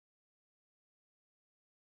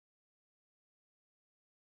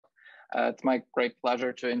It's my great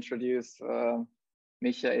pleasure to introduce Michael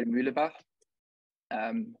Muehlebach.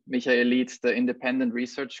 Michael leads the independent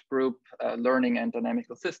research group Learning and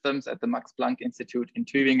Dynamical Systems at the Max Planck Institute in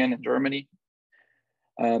Tübingen in Germany.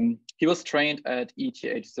 He was trained at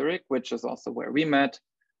ETH Zurich, which is also where we met.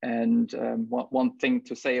 And one thing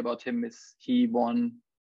to say about him is he won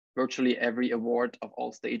virtually every award of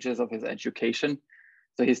all stages of his education.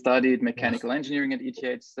 So he studied mechanical engineering at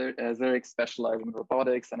ETH Zurich, specializing in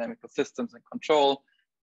robotics, dynamical systems, and control.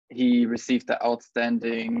 He received the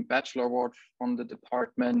outstanding bachelor award from the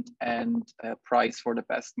department and a prize for the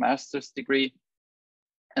best master's degree.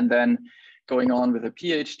 And then going on with a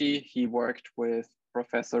PhD, he worked with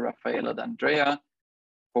Professor Raffaella D'Andrea,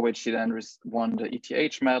 for which he then won the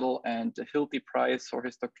ETH medal and the Hilty Prize for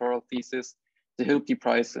his doctoral thesis. The Hilty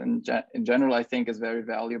Prize in general, I think, is very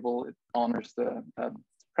valuable. It honors the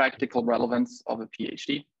practical relevance of a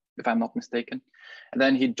PhD, if I'm not mistaken. And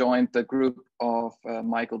then he joined the group of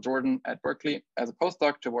Michael Jordan at Berkeley as a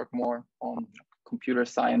postdoc to work more on computer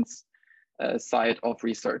science side of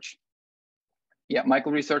research. Yeah,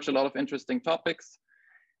 Michael researched a lot of interesting topics.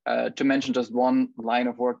 To mention just one line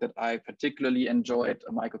of work that I particularly enjoyed,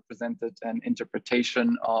 Michael presented an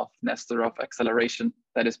interpretation of Nesterov acceleration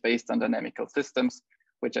that is based on dynamical systems,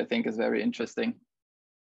 which I think is very interesting.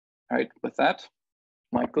 All right, with that,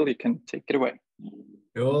 Michael, you can take it away.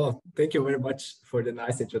 Oh, thank you very much for the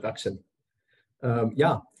nice introduction.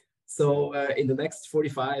 So in the next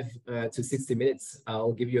 45 to 60 minutes,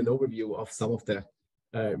 I'll give you an overview of some of the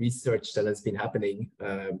research that has been happening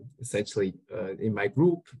essentially in my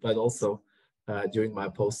group, but also during my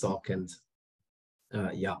postdoc and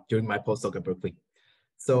during my postdoc at Berkeley.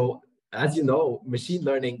 So as you know, machine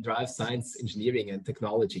learning drives science, engineering, and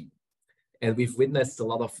technology. And we've witnessed a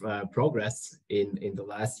lot of progress in the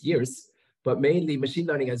last years, but mainly machine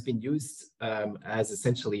learning has been used as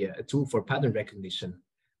essentially a tool for pattern recognition,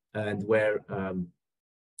 and where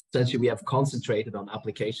essentially we have concentrated on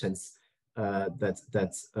applications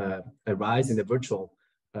that arise in the virtual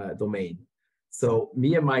domain. So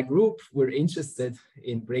me and my group were interested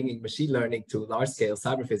in bringing machine learning to large-scale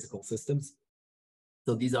cyber-physical systems.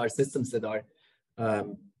 So these are systems that are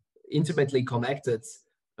intimately connected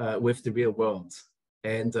with the real world.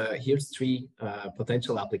 And here's three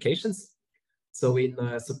potential applications. So in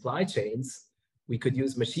supply chains, we could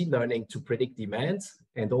use machine learning to predict demand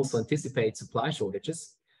and also anticipate supply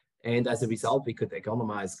shortages. And as a result, we could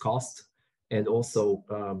economize cost and also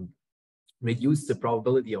reduce the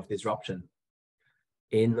probability of disruption.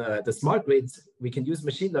 In the smart grid, we can use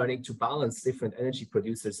machine learning to balance different energy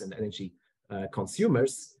producers and energy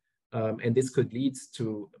consumers. And this could lead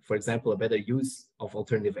to, for example, a better use of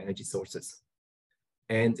alternative energy sources.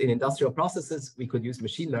 And in industrial processes, we could use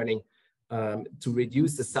machine learning to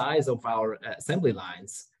reduce the size of our assembly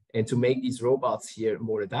lines and to make these robots here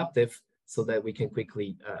more adaptive so that we can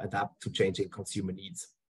quickly adapt to changing consumer needs.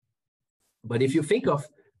 But if you think of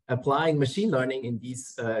applying machine learning in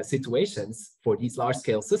these situations for these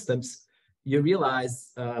large-scale systems, you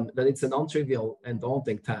realize that it's a non-trivial and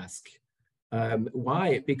daunting task.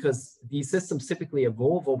 Why? Because these systems typically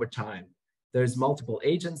evolve over time. There's multiple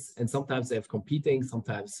agents, and sometimes they have competing,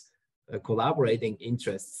 sometimes collaborating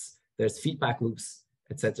interests. There's feedback loops,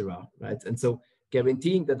 etc. Right? And so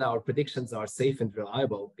guaranteeing that our predictions are safe and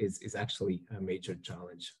reliable is actually a major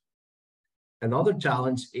challenge. Another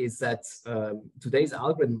challenge is that today's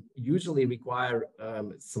algorithms usually require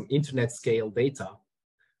some internet scale data.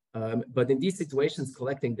 But in these situations,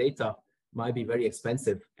 collecting data might be very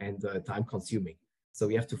expensive and time consuming. So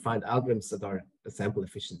we have to find algorithms that are sample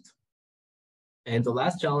efficient. And the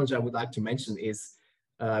last challenge I would like to mention is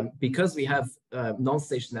because we have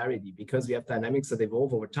non-stationarity, because we have dynamics that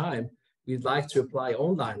evolve over time, we'd like to apply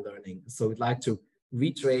online learning. So we'd like to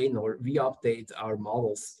retrain or re-update our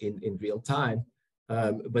models in real time.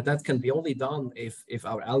 But that can be only done if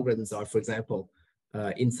our algorithms are, for example,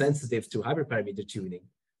 insensitive to hyperparameter tuning.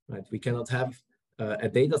 Right? We cannot have a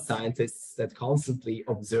data scientist that constantly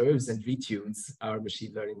observes and retunes our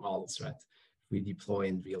machine learning models, right? We deploy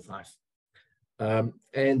in real life.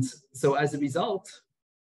 And so as a result,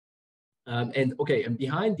 and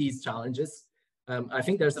behind these challenges, I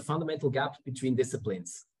think there's a fundamental gap between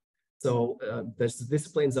disciplines. So there's the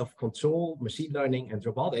disciplines of control, machine learning, and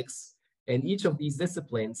robotics, and each of these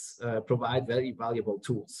disciplines provide very valuable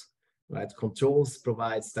tools. Right? Controls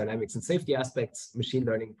provides dynamics and safety aspects, machine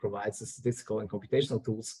learning provides the statistical and computational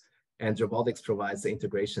tools, and robotics provides the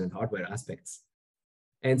integration and hardware aspects.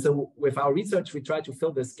 And so with our research, we try to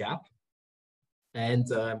fill this gap. And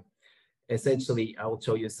essentially, I will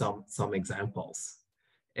show you some examples.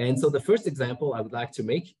 And so the first example I would like to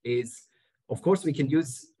make is, of course, we can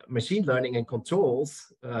use machine learning and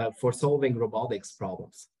controls for solving robotics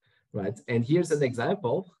problems, right? And here's an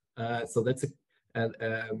example. So that's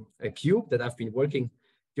a cube that I've been working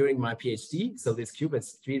during my PhD. So this cube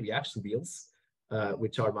has 3 reaction wheels,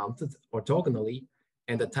 which are mounted orthogonally,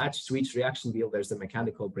 and attached to each reaction wheel, there's a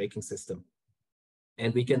mechanical braking system.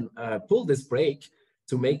 And we can pull this brake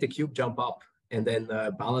to make the cube jump up and then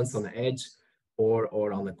balance on the edge or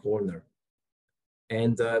on a corner.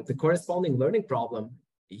 And the corresponding learning problem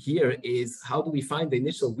here is, how do we find the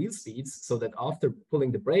initial wheel speeds so that after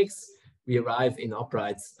pulling the brakes, we arrive in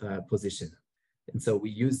upright position? And so we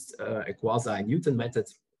used a quasi-Newton method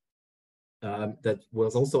that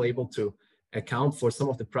was also able to account for some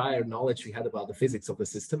of the prior knowledge we had about the physics of the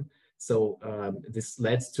system. So this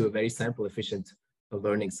led to a very sample efficient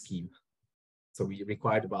learning scheme. So we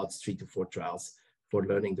required about 3 to 4 trials for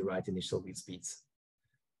learning the right initial wheel speeds.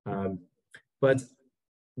 But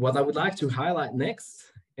what I would like to highlight next,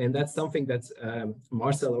 and that's something that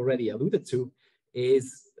Marcel already alluded to,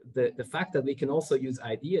 is the fact that we can also use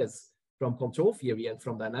ideas from control theory and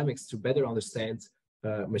from dynamics to better understand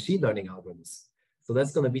machine learning algorithms. So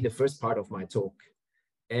that's going to be the first part of my talk.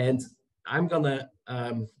 And I'm going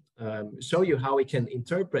to show you how we can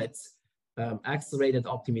interpret accelerated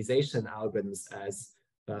optimization algorithms as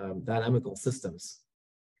dynamical systems.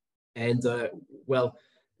 And well,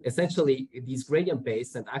 essentially, these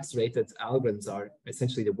gradient-based and accelerated algorithms are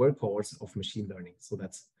essentially the workhorse of machine learning. So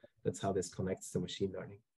that's how this connects to machine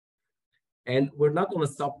learning. And we're not going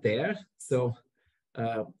to stop there. So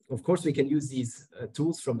of course, we can use these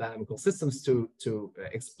tools from dynamical systems to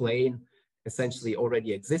explain essentially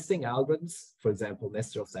already existing algorithms, for example,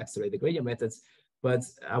 Nesterov's accelerated gradient methods. But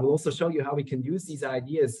I will also show you how we can use these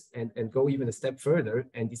ideas and go even a step further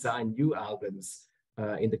and design new algorithms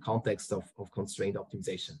in the context of constraint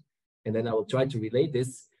optimization. And then I will try to relate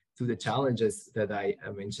this to the challenges that I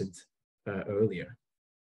mentioned earlier.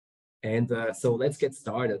 And so let's get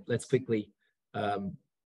started. Let's quickly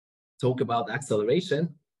talk about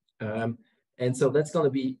acceleration. And so that's going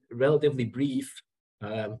to be relatively brief.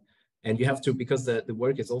 And you have to, because the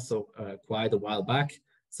work is also quite a while back,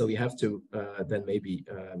 so you have to then maybe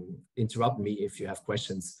interrupt me if you have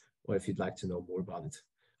questions or if you'd like to know more about it.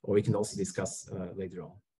 Or we can also discuss later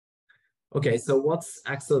on. Okay, so what's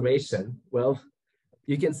acceleration? Well,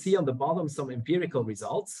 you can see on the bottom some empirical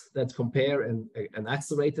results that compare an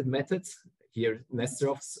accelerated method, here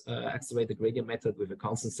Nesterov's accelerated gradient method with a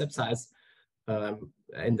constant step size,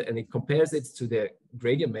 and it compares it to the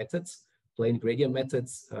gradient methods, plain gradient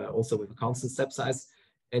methods, also with a constant step size.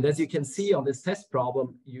 And as you can see on this test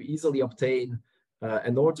problem, you easily obtain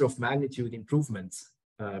an order of magnitude improvement.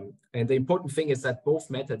 And the important thing is that both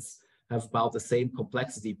methods have about the same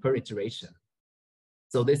complexity per iteration.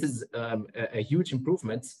 So this is a huge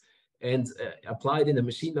improvement, and applied in a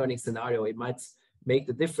machine learning scenario, it might make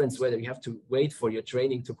the difference whether you have to wait for your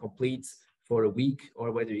training to complete for a week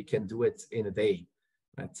or whether you can do it in a day,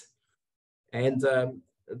 right? And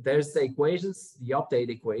there's the equations, the update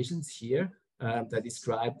equations here that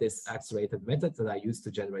describe this accelerated method that I used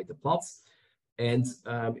to generate the plots. And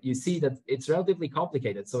you see that it's relatively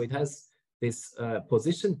complicated. So it has this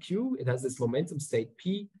position Q, it has this momentum state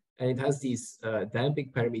P, and it has these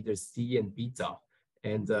damping parameters T and beta,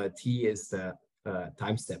 and T is the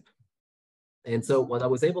time step. And so what I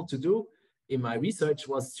was able to do in my research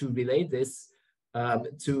was to relate this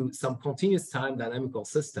to some continuous time dynamical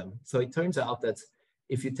system. So it turns out that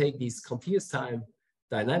if you take these continuous time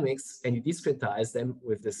dynamics and you discretize them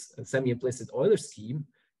with this semi-implicit Euler scheme,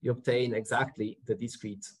 you obtain exactly the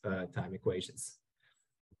discrete time equations.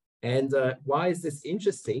 And why is this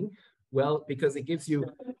interesting? Well, because it gives you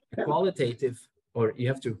a qualitative, or you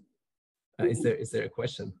have to, is there a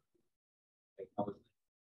question?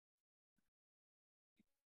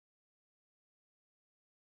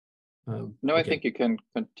 No, okay. I think you can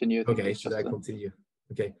continue. Okay, should I continue?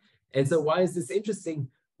 Okay. And so why is this interesting?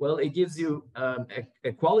 Well, it gives you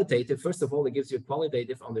a qualitative, first of all, it gives you a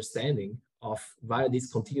qualitative understanding of, via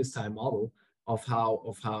this continuous time model, of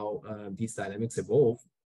how these dynamics evolve.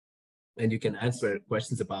 And you can answer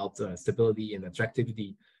questions about stability and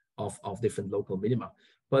attractivity of different local minima.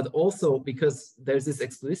 But also because there's this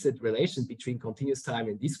explicit relation between continuous time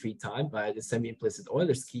and discrete time by the semi-implicit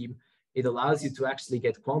Euler scheme, it allows you to actually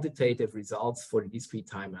get quantitative results for the discrete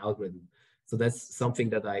time algorithm. So that's something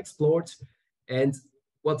that I explored. And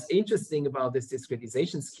what's interesting about this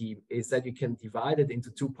discretization scheme is that you can divide it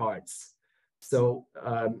into 2 parts. So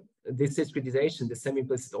this discretization, the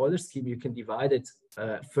semi-implicit Euler scheme, you can divide it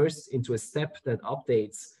first into a step that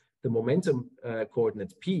updates the momentum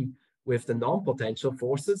coordinate P with the non-potential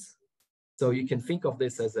forces. So you can think of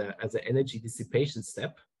this as an energy dissipation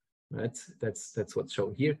step. right? That's what's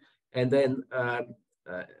shown here. And then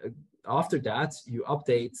after that, you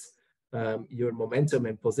update your momentum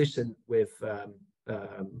and position with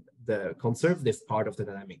the conservative part of the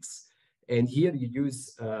dynamics. And here you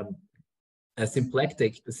use the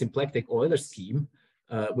symplectic Euler scheme,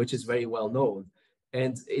 which is very well known.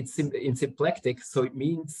 And it's in symplectic, so it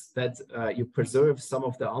means that you preserve some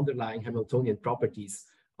of the underlying Hamiltonian properties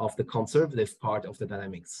of the conservative part of the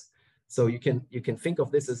dynamics. So you can think of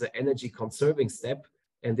this as an energy conserving step,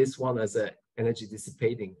 and this one as an energy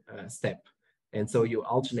dissipating step. And so you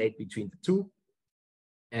alternate between the two.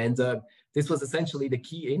 And this was essentially the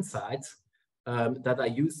key insight that I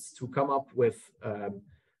used to come up with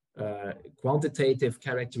quantitative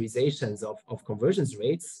characterizations of convergence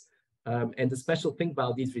rates. And the special thing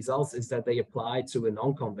about these results is that they apply to a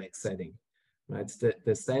non-convex setting, right?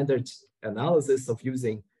 The standard analysis of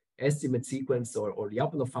using estimate sequence or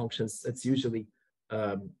Lyapunov functions, that's usually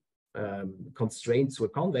constrained to a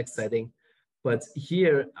convex setting. But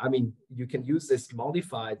here, I mean, you can use this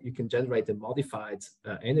modified, you can generate a modified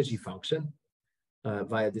energy function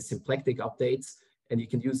via the symplectic updates, and you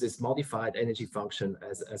can use this modified energy function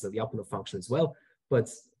as a Lyapunov function as well. But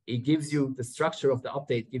it gives you, the structure of the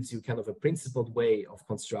update gives you kind of a principled way of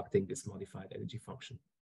constructing this modified energy function.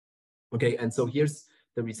 Okay, and so here's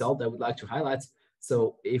the result I would like to highlight.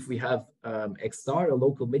 So if we have X star, a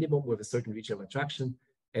local minimum with a certain region of attraction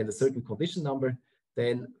and a certain condition number,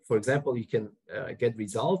 then, for example, you can get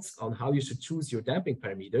results on how you should choose your damping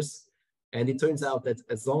parameters. And it turns out that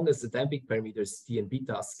as long as the damping parameters T and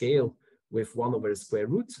beta scale with 1 over the square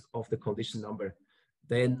root of the condition number,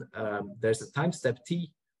 then there's a time step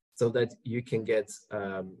T, so that you can get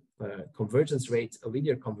a convergence rate, a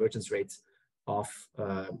linear convergence rate of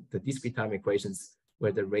the discrete time equations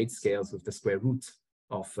where the rate scales with the square root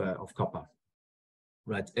of kappa,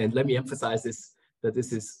 right? And let me emphasize this, that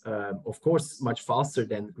this is, of course, much faster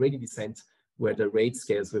than gradient descent, where the rate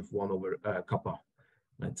scales with 1 over kappa,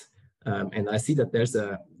 right? And I see that there's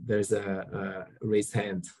a raised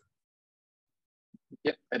hand.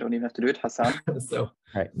 Yeah, I don't even have to do it, Hassan. So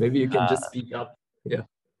right. Maybe you can just speak up. Yeah.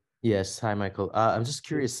 Yes. Hi, Michael. I'm just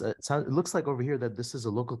curious. It looks like over here that this is a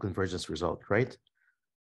local convergence result, right?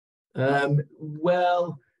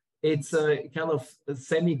 Well, it's a kind of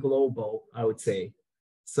semi-global, I would say.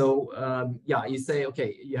 So yeah, you say,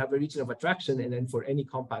 okay, you have a region of attraction, and then for any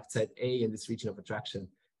compact set A in this region of attraction,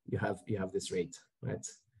 you have this rate, right?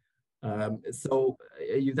 So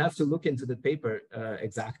you'd have to look into the paper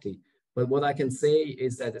exactly. But what I can say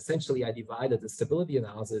is that essentially I divided the stability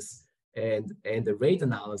analysis and the rate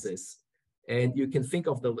analysis. And you can think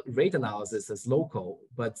of the rate analysis as local,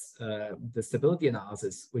 but the stability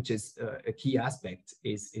analysis, which is a key aspect,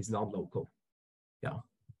 is non-local. Yeah.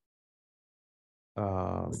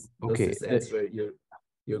 Okay. Does this answer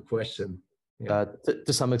your question? Yeah.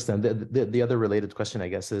 To some extent. The other related question, I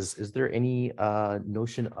guess, is there any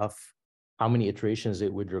notion of how many iterations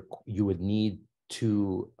you would need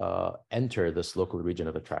to enter this local region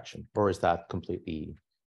of attraction, or is that completely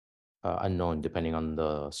unknown depending on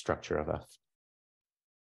the structure of F?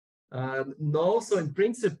 No, so in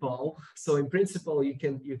principle you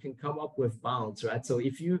can come up with bounds, right? So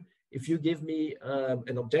if you give me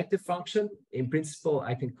an objective function, in principle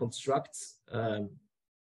I can construct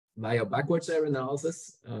via backwards error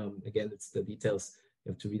analysis. Again, it's the details,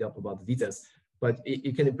 you have to read up about the details, but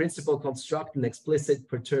you can in principle construct an explicit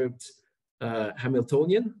perturbed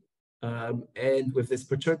Hamiltonian, and with this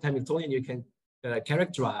perturbed Hamiltonian you can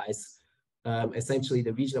characterize essentially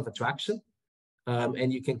the region of attraction,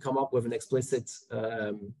 and you can come up with an explicit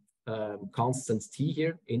constant T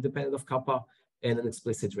here, independent of kappa, and an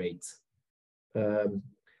explicit rate.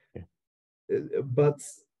 But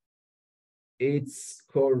it's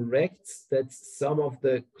correct that some of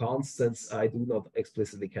the constants I do not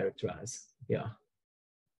explicitly characterize. Yeah.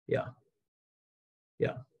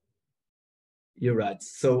 You're right.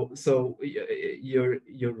 So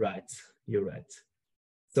you're right. You're right.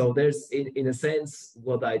 So there's, in a sense,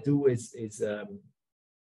 what I do is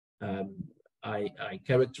I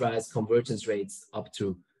characterize convergence rates up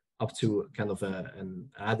to kind of an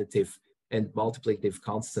additive and multiplicative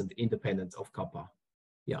constant independent of kappa.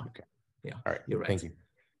 Yeah. Okay. Yeah. All right. You're right. Thank you.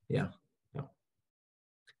 Yeah.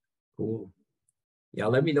 Cool. Yeah.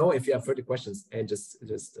 Let me know if you have further questions, and just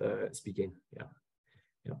speak in. Yeah.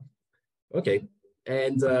 Okay.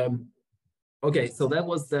 And okay, so that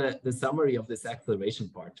was the summary of this acceleration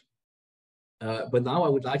part. But now I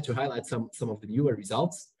would like to highlight some of the newer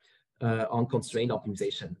results on constraint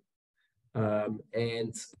optimization.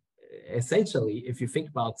 And essentially, if you think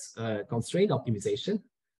about constraint optimization,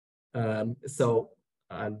 so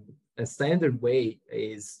a standard way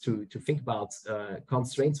is to think about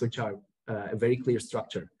constraints which are a very clear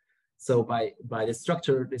structure. So by the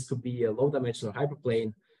structure, this could be a low-dimensional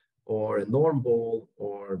hyperplane, or a norm ball,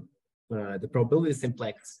 or the probability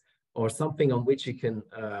simplex, or something on which you can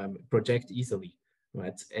project easily,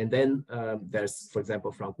 right? And then there's, for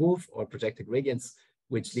example, Frank-Wolf or projected gradients,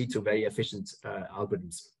 which lead to very efficient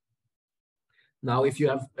algorithms. Now, if you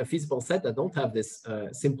have a feasible set that don't have this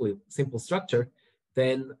simple structure,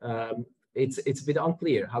 then it's a bit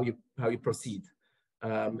unclear how you proceed.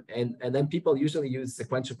 And then people usually use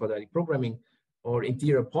sequential quadratic programming or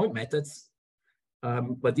interior point methods,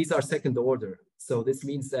 but these are second order. So this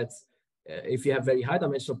means that if you have very high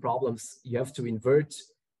dimensional problems, you have to invert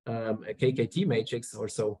a KKT matrix or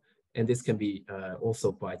so, and this can be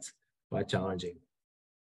also quite challenging.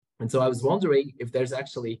 And so I was wondering if there's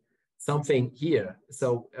actually something here.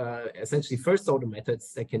 So essentially first order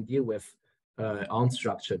methods that can deal with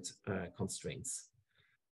unstructured constraints.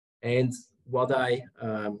 And what I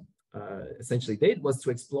essentially did was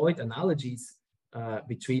to exploit analogies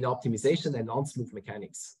between optimization and non-smooth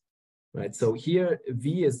mechanics, right? So here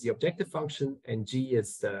V is the objective function and G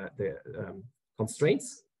is the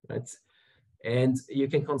constraints, right? And you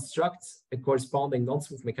can construct a corresponding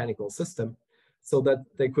non-smooth mechanical system so that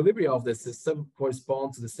the equilibrium of the system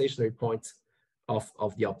corresponds to the stationary point of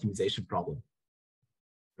the optimization problem,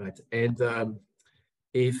 right? And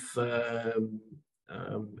this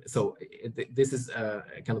is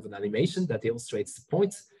kind of an animation that illustrates the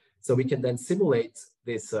points. So we can then simulate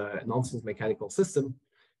this non-smooth mechanical system,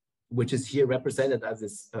 which is here represented as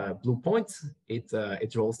this blue point. It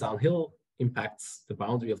rolls downhill, impacts the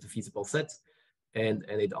boundary of the feasible set, and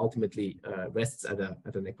it ultimately rests at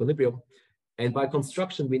an equilibrium. And by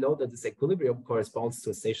construction, we know that this equilibrium corresponds to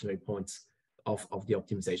a stationary point of the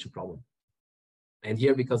optimization problem. And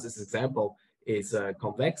here, because this example is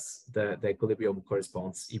convex, the equilibrium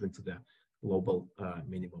corresponds even to the global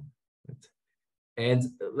minimum. Right? And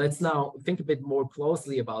let's now think a bit more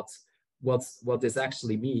closely about what this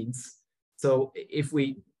actually means. So if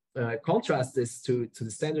we contrast this to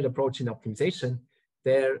the standard approach in optimization,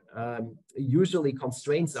 there usually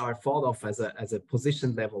constraints are thought of as a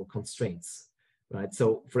position level constraints, right?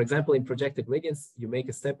 So for example, in projected gradients, you make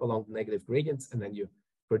a step along the negative gradients and then you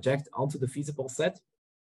project onto the feasible set.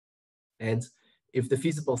 And if the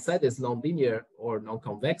feasible set is nonlinear or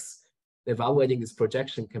non-convex, evaluating this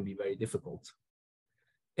projection can be very difficult.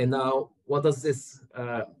 And now, what does this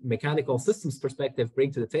mechanical systems perspective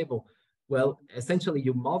bring to the table? Well, essentially,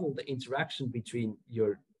 you model the interaction between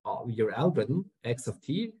your algorithm, x of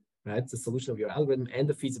t, right, the solution of your algorithm, and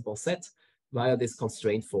the feasible set via this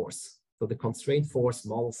constraint force. So the constraint force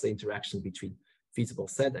models the interaction between feasible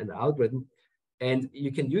set and the algorithm. And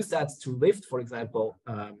you can use that to lift, for example,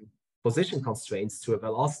 position constraints to a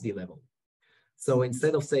velocity level. So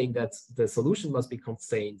instead of saying that the solution must be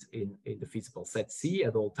contained in the feasible set C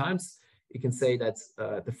at all times, you can say that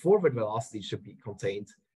the forward velocity should be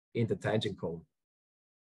contained in the tangent cone,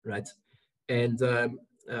 right? And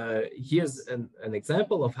here's an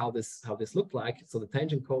example of how this looked like. So the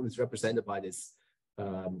tangent cone is represented by this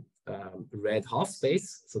red half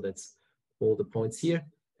space. So that's all the points here.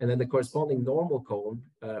 And then the corresponding normal cone,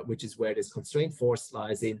 which is where this constraint force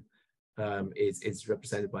lies in, is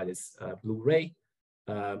represented by this blue ray.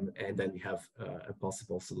 And then we have a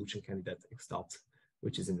possible solution candidate x dot,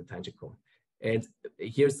 which is in the tangent cone. And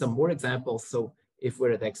here's some more examples. So if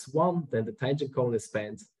we're at x1, then the tangent cone is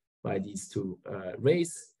spanned by these two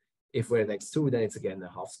rays. If we're at x2, then it's again a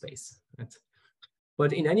half space. Right?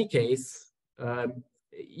 But in any case,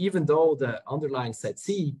 even though the underlying set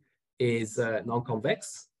C is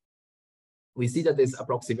non-convex, we see that this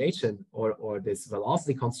approximation or this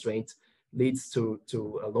velocity constraint leads to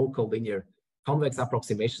a local linear convex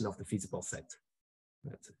approximation of the feasible set.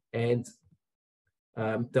 Right? And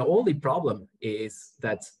the only problem is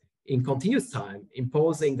that in continuous time,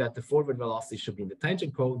 imposing that the forward velocity should be in the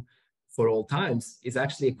tangent cone for all times is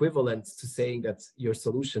actually equivalent to saying that your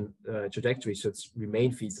solution trajectory should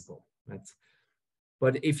remain feasible. Right?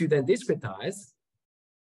 But if you then discretize,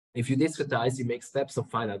 you make steps of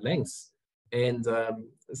finite lengths. And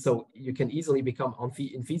so you can easily become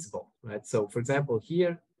infeasible, right? So for example,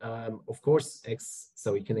 here, of course,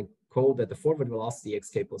 so you can encode that the forward velocity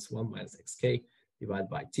xk plus 1 minus xk divided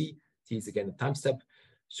by t is again a time step,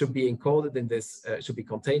 should be encoded in this, should be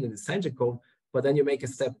contained in this tangent cone, but then you make a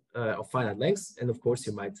step of finite lengths, and of course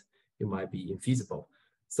you might be infeasible.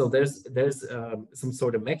 So there's some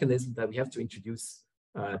sort of mechanism that we have to introduce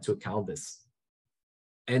to account this.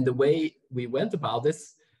 And the way we went about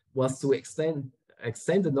this was to extend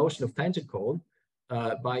the notion of tangent cone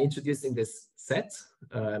by introducing this set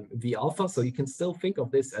V alpha. So you can still think of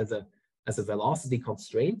this as a velocity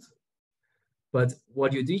constraint. But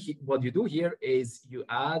what you do here is you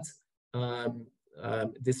add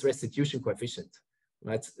this restitution coefficient,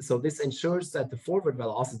 right? So this ensures that the forward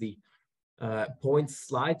velocity points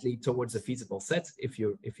slightly towards a feasible set if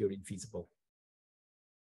you're infeasible.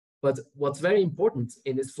 But what's very important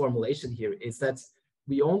in this formulation here is that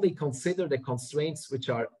we only consider the constraints which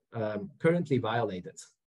are currently violated.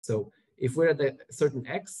 So if we're at a certain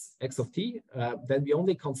x of t, then we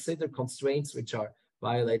only consider constraints which are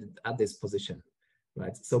violated at this position,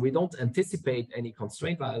 right? So we don't anticipate any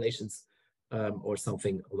constraint violations or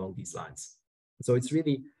something along these lines. So it's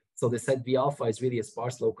really, so the set V alpha is really a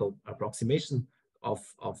sparse local approximation of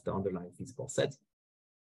the underlying feasible set.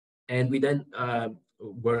 And we then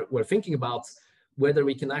we're thinking about whether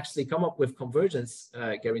we can actually come up with convergence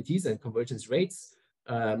guarantees and convergence rates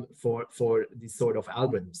for these sort of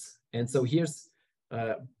algorithms. And so here's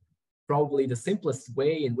probably the simplest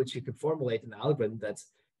way in which you could formulate an algorithm that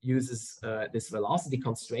uses this velocity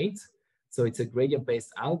constraint. So it's a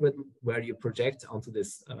gradient-based algorithm where you project onto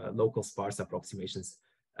this local sparse approximations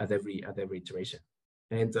at every iteration.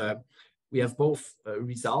 And we have both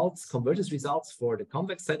results, convergence results for the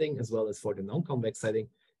convex setting as well as for the non-convex setting.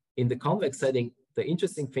 In the convex setting, the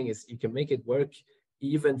interesting thing is you can make it work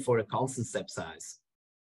even for a constant step size.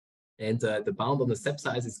 And the bound on the step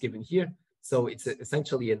size is given here. So it's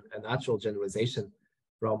essentially a natural generalization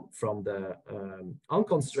from the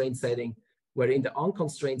unconstrained setting, where in the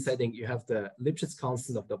unconstrained setting, you have the Lipschitz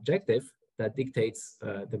constant of the objective that dictates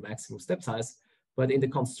the maximum step size. But in the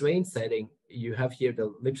constrained setting, you have here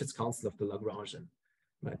the Lipschitz constant of the Lagrangian,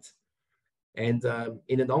 right? And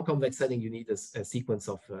in a non-convex setting, you need a sequence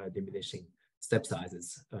of diminishing step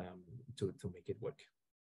sizes to make it work.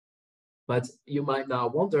 But you might now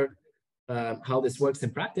wonder how this works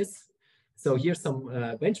in practice. So here's some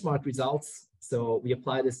benchmark results. So we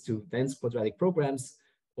apply this to dense quadratic programs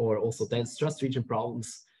or also dense trust region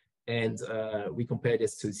problems. And we compare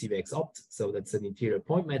this to CVX opt. So that's an interior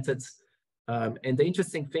point method. And the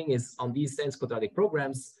interesting thing is on these dense quadratic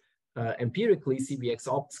programs, empirically, CVX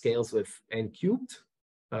opt scales with n cubed,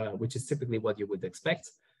 which is typically what you would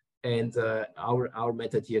expect. And our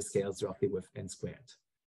method here scales roughly with n squared.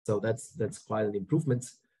 So that's quite an improvement.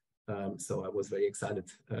 So I was very excited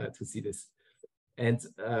to see this. And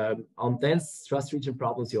on dense trust region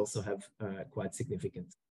problems, you also have quite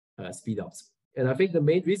significant speedups. And I think the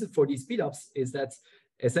main reason for these speedups is that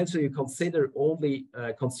essentially you consider only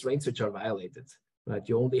constraints which are violated, right?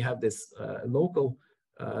 You only have this local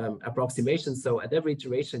approximation. So at every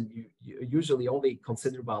iteration, you usually only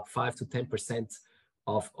consider about 5 to 10%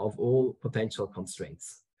 of all potential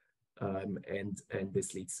constraints. And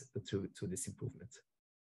this leads to this improvement.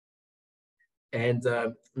 And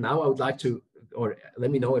now I would like to, or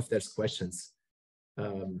let me know if there's questions.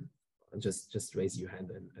 Just raise your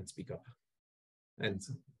hand and speak up. And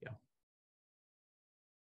yeah.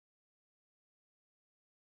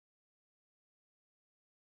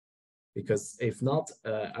 Because if not,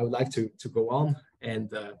 I would like to go on and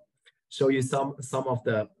show you some of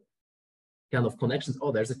the kind of connections.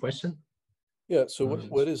 Oh, there's a question. Yeah. So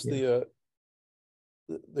what is the?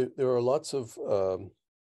 There are lots of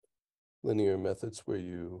linear methods where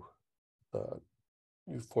you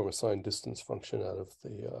form a signed distance function out of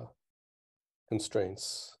the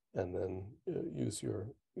constraints, and then use your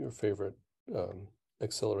favorite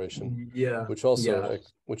acceleration. Yeah. Which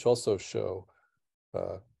also show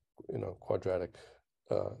quadratic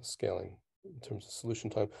scaling in terms of solution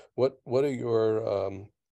time. What are your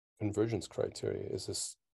convergence criteria? Is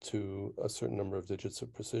this to a certain number of digits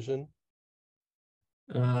of precision?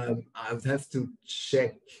 I would have to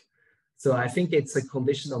check. So I think it's a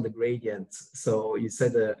condition on the gradient. So you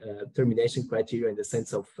said a termination criteria in the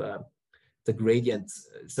sense of the gradient.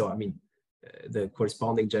 So I mean, the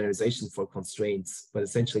corresponding generalization for constraints, but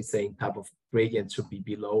essentially saying type of gradient should be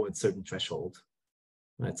below a certain threshold.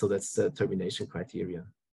 Right, so that's the termination criteria.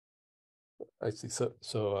 I see.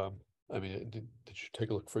 So I mean, did you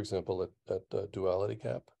take a look, for example, at duality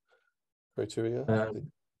gap criteria?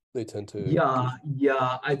 They tend to.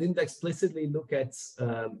 Yeah. I didn't explicitly look at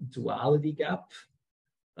duality gap,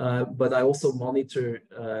 but I also monitor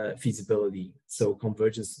feasibility, so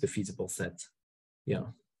convergence to the feasible set. Yeah.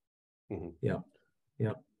 Mm-hmm.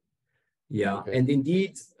 Yeah. Okay. And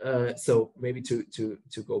indeed, so maybe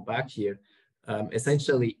to go back here.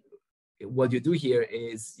 Essentially, what you do here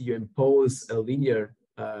is you impose a linear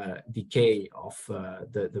decay of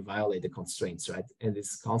the violated constraints, right? And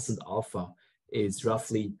this constant alpha is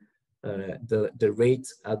roughly the rate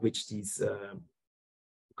at which these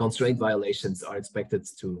constraint violations are expected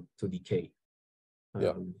to decay.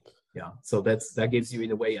 Yeah. So that gives you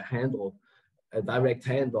in a way a direct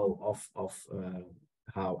handle of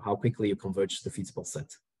how quickly you converge the feasible set.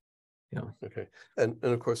 Yeah. Okay. And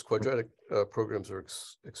of course, quadratic programs are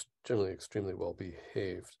generally extremely well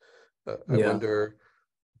behaved. I wonder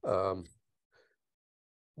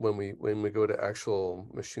when we go to actual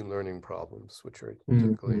machine learning problems, which are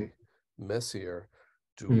typically messier,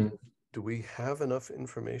 do we have enough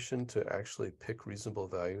information to actually pick reasonable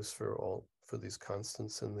values for these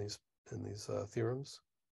constants in these theorems?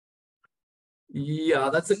 Yeah,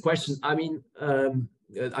 that's a question. I mean,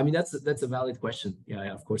 that's a valid question.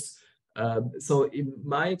 Yeah, of course. So in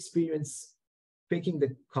my experience, picking the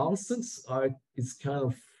constants is kind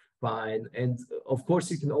of fine, and of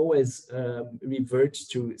course you can always revert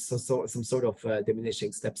to some sort of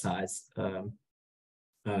diminishing step size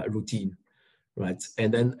routine, right?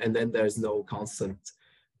 And then there's no constant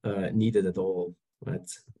needed at all, right?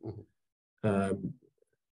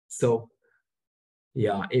 So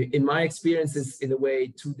yeah, in my experience, it's in a way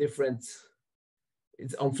two different.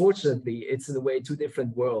 Unfortunately, it's in a way two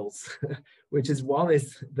different worlds, which is one is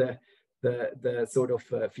the sort of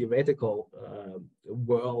theoretical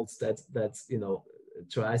world that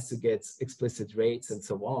tries to get explicit rates and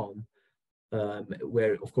so on,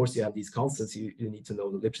 where of course you have these constants, you need to know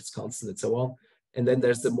the Lipschitz constant and so on, and then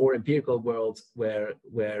there's the more empirical world where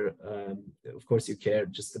of course you care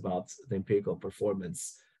just about the empirical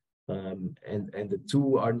performance. And the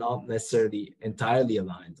two are not necessarily entirely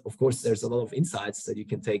aligned. Of course, there's a lot of insights that you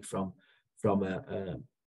can take from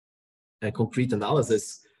a concrete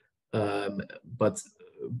analysis,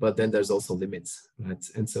 but then there's also limits, right?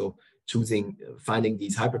 And so finding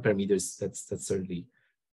these hyperparameters, that's certainly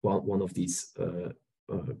one of these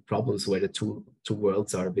problems where the two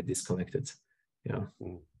worlds are a bit disconnected. Yeah.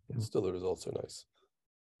 Still, the results are nice.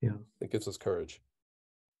 Yeah. It gives us courage.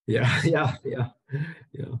 Yeah.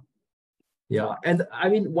 Yeah, and I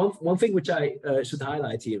mean one thing which I should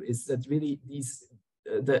highlight here is that really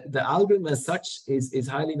the algorithm as such is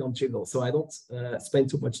highly non-trivial. So I don't spend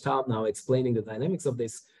too much time now explaining the dynamics of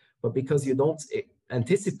this, but because you don't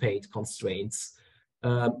anticipate constraints,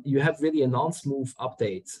 you have really a non-smooth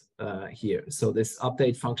update here. So this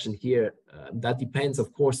update function here that depends,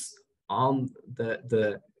 of course, on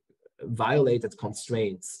the violated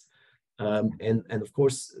constraints, and of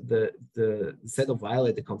course the set of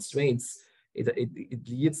violated constraints. It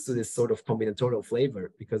leads to this sort of combinatorial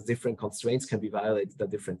flavor because different constraints can be violated at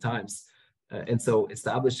different times. And so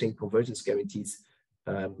establishing convergence guarantees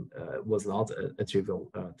was not a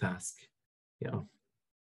trivial task. Yeah.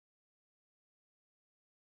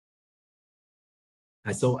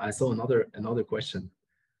 I saw another question.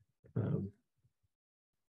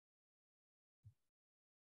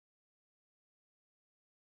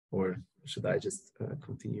 Or should I just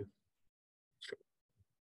continue?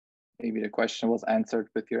 Maybe the question was answered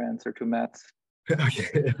with your answer to Matt's.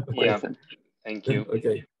 Okay. Yeah. Thank you.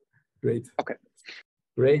 Okay. Great. Okay.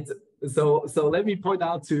 Great. So let me point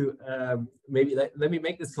out to maybe let me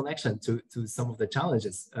make this connection to some of the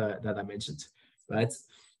challenges that I mentioned, right?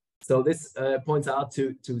 So this points out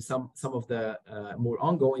to some of the more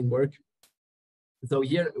ongoing work. So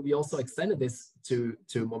here we also extended this to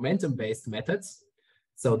momentum-based methods.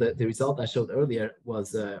 So the result I showed earlier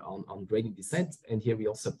was on gradient descent, and here we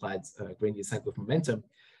also applied gradient descent with momentum.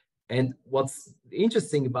 And what's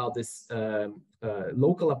interesting about this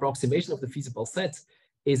local approximation of the feasible set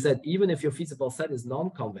is that even if your feasible set is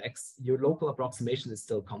non-convex, your local approximation is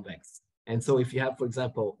still convex. And so if you have, for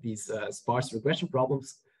example, these sparse regression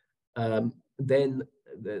problems, then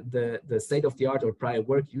the state-of-the-art or prior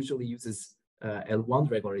work usually uses L1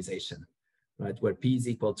 regularization, right, where P is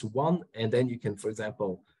equal to 1, and then you can, for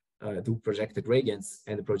example, do projected gradients,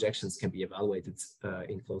 and the projections can be evaluated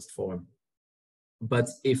in closed form. But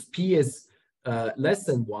if P is less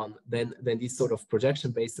than 1, then these sort of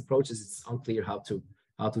projection-based approaches, it's unclear how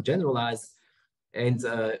to generalize. And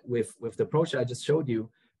with the approach I just showed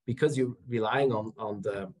you, because you're relying on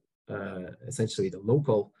the essentially the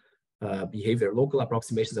local behavior, local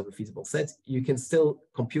approximations of a feasible set, you can still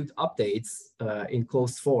compute updates in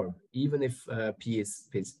closed form, even if P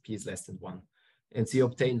is less than 1. And so you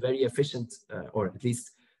obtain very efficient, or at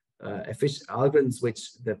least efficient algorithms,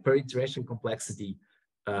 which the per iteration complexity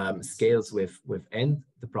scales with n,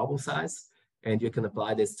 the problem size. And you can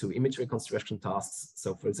apply this to image reconstruction tasks.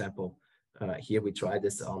 So for example, here we try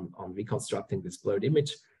this on reconstructing this blurred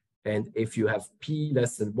image. And if you have P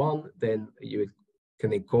less than 1, then you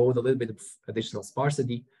can encode a little bit of additional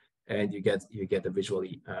sparsity, and you get a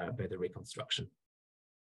visually better reconstruction.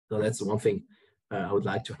 So that's one thing I would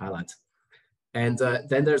like to highlight. And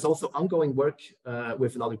then there's also ongoing work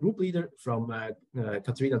with another group leader from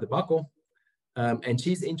Katerina De Bacco, and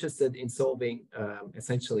she's interested in solving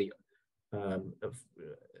essentially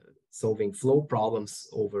solving flow problems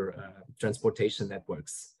over transportation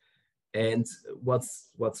networks. And what's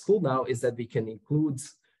cool now is that we can include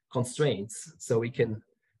constraints. So we can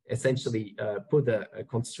essentially put a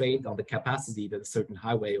constraint on the capacity that a certain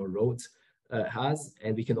highway or road has,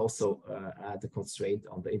 and we can also add a constraint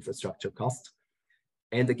on the infrastructure cost.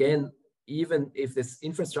 And again, even if this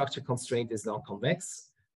infrastructure constraint is not convex,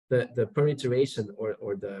 the per iteration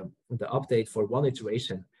or the update for one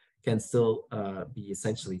iteration can still be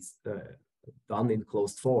essentially done in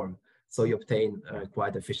closed form. So you obtain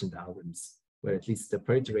quite efficient algorithms where at least the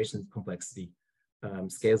per iteration complexity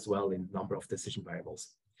scales well in number of decision variables.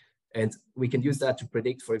 And we can use that to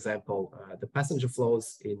predict, for example, the passenger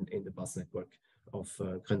flows in the bus network of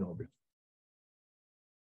Grenoble.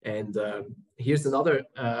 And here's another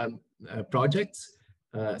project.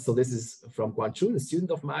 So this is from Guangchun, a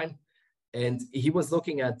student of mine. And he was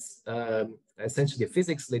looking at essentially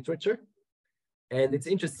physics literature. And it's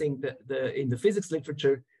interesting that in the physics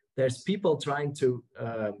literature, there's people trying to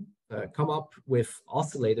come up with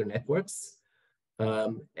oscillator networks.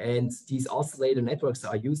 And these oscillator networks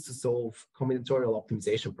are used to solve combinatorial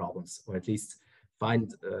optimization problems, or at least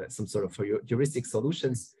find some sort of heuristic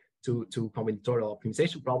solutions to combinatorial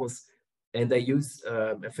optimization problems. And they use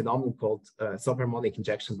a phenomenon called subharmonic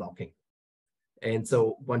injection blocking. And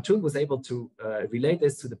so Guangchun was able to relate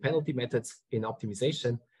this to the penalty methods in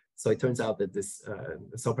optimization. So it turns out that this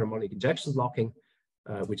subharmonic injection blocking,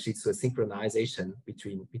 which leads to a synchronization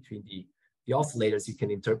between the oscillators, you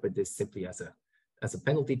can interpret this simply as a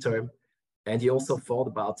penalty term. And he also thought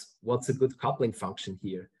about what's a good coupling function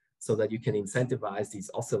here so that you can incentivize these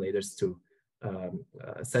oscillators to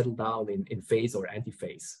settle down in phase or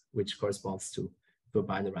antiphase, which corresponds to a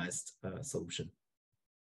binarized solution.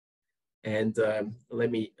 And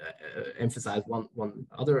let me emphasize one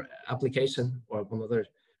other application or one other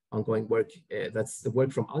ongoing work. That's the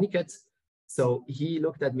work from Aniket. So he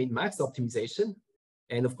looked at min-max optimization.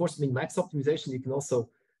 And of course, min-max optimization, you can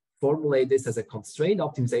also formulate this as a constraint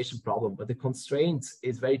optimization problem, but the constraint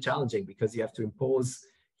is very challenging because you have to impose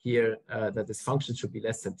here that this function should be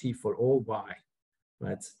less than t for all y,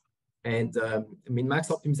 right? And min-max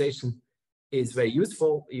optimization is very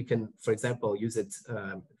useful. You can, for example, use it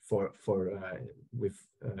with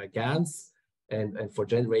GANs and for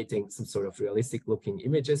generating some sort of realistic looking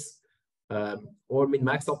images. Or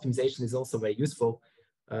min-max optimization is also very useful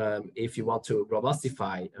if you want to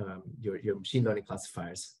robustify your machine learning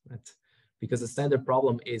classifiers, right? Because the standard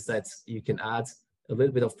problem is that you can add a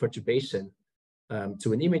little bit of perturbation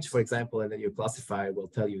to an image, for example, and then your classifier will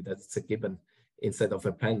tell you that it's a gibbon instead of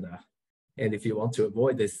a panda. And if you want to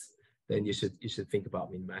avoid this, then you should think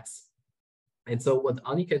about min-max. And so what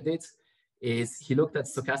Aniket did is he looked at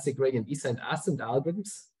stochastic gradient descent ascent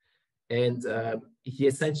algorithms, and he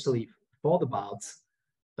essentially thought about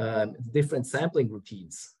different sampling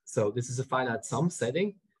routines. So this is a finite sum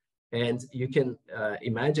setting, and you can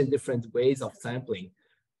imagine different ways of sampling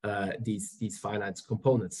these finite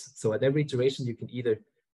components. So at every iteration, you can either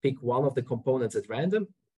pick one of the components at random,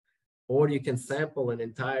 or you can sample an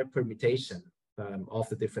entire permutation of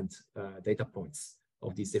the different data points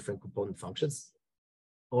of these different component functions.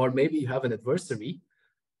 Or maybe you have an adversary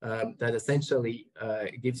that essentially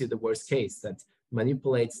gives you the worst case, that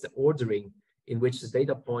manipulates the ordering in which the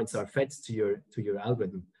data points are fed to your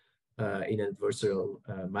algorithm in an adversarial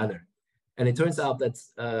manner. And it turns out that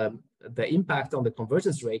the impact on the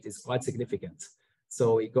convergence rate is quite significant.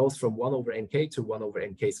 So it goes from 1 over nk to 1 over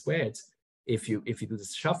nk squared if you do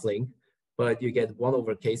this shuffling, but you get 1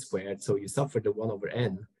 over k squared. So you suffer the 1 over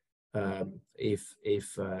n if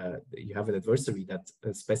you have an adversary that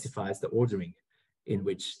specifies the ordering in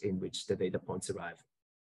which the data points arrive.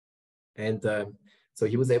 And so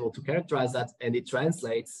he was able to characterize that, and it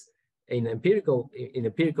translates in empirical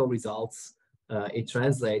results. It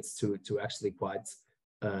translates to actually quite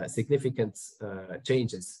significant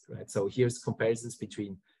changes, right? So here's comparisons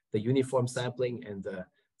between the uniform sampling and the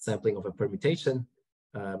sampling of a permutation,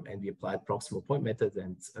 and we applied proximal point method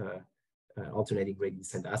and alternating gradient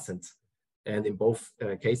descent ascent. And in both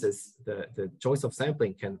cases, the choice of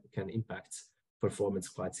sampling can impact performance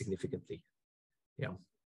quite significantly. Yeah.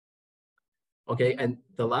 Okay, and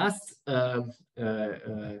the last, in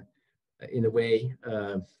a way,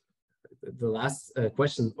 the last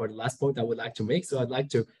question or the last point I would like to make. So I'd like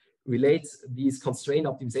to relate these constraint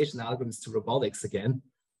optimization algorithms to robotics again.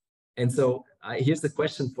 And so here's the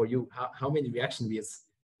question for you. How many reaction wheels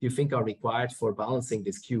do you think are required for balancing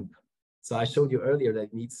this cube? So I showed you earlier that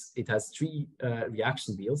it has 3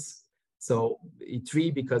 reaction wheels. So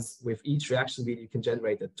 3 because with each reaction wheel you can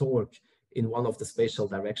generate a torque in one of the spatial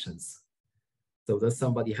directions. So does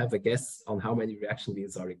somebody have a guess on how many reaction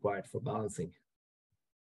wheels are required for balancing?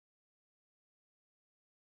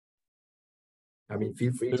 I mean,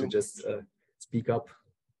 feel free to just speak up.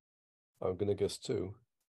 I'm going to guess 2.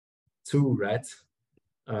 2, right?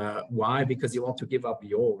 Why? Because you want to give up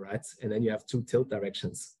yaw, right? And then you have 2 tilt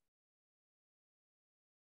directions.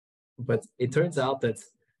 But it turns out that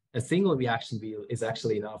a single reaction wheel is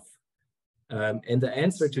actually enough. And the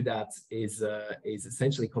answer to that is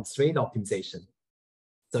essentially constraint optimization.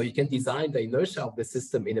 So you can design the inertia of the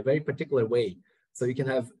system in a very particular way. So you can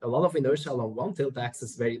have a lot of inertia along one tilt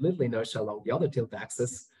axis, very little inertia along the other tilt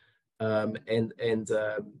axis. And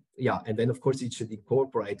then of course you should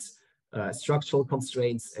incorporate structural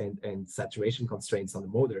constraints and saturation constraints on the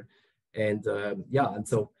motor. And and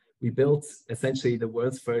so we built essentially the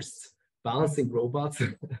world's first balancing robot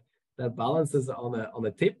that balances on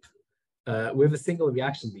a tip with a single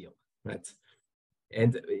reaction wheel, right?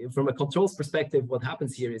 And from a controls perspective, what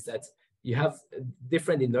happens here is that you have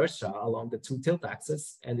different inertia along the 2 tilt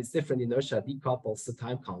axes, and it's different inertia decouples the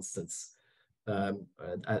time constants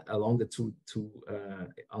along the two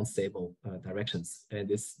unstable directions, and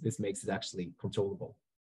this makes it actually controllable.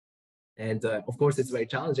 And of course, it's very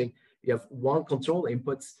challenging. You have one control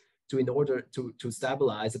input in order to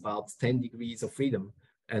stabilize about 10 degrees of freedom,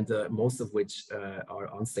 and most of which are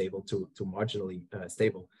unstable to marginally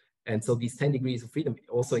stable. And so these 10 degrees of freedom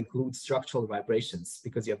also include structural vibrations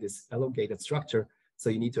because you have this elongated structure.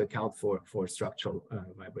 So you need to account for structural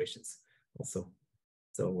vibrations also.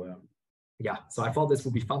 So so I thought this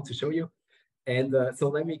would be fun to show you. And so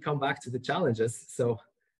let me come back to the challenges. So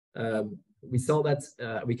we saw that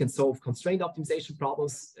we can solve constraint optimization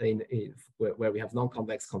problems where we have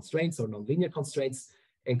non-convex constraints or non-linear constraints.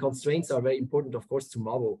 And constraints are very important, of course, to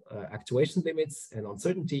model actuation limits and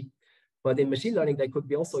uncertainty. But in machine learning, they could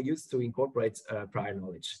be also used to incorporate prior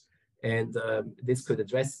knowledge. And this could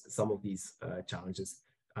address some of these challenges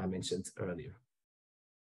I mentioned earlier.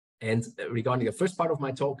 And regarding the first part of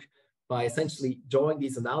my talk, by essentially drawing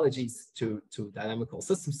these analogies to dynamical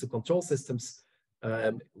systems, to control systems,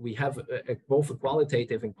 we have both a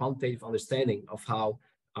qualitative and quantitative understanding of how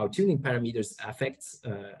our tuning parameters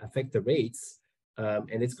affect the rates.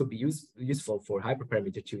 And this could be useful for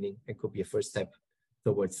hyperparameter tuning and could be a first step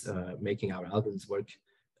towards making our algorithms work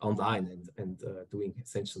online and doing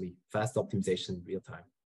essentially fast optimization in real time.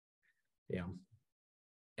 Yeah.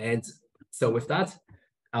 And so with that,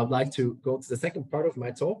 I would like to go to the second part of my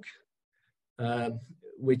talk,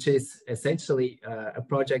 which is essentially a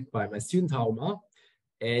project by my student Hao Ma.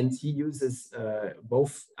 And he uses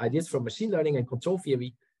both ideas from machine learning and control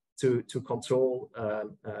theory to control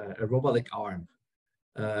a robotic arm.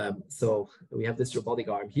 So we have this robotic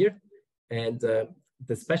arm here. And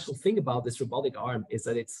the special thing about this robotic arm is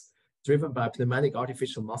that it's driven by pneumatic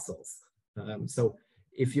artificial muscles. So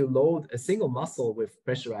if you load a single muscle with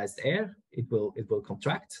pressurized air, it will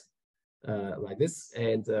contract like this.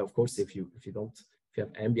 And of course, if you have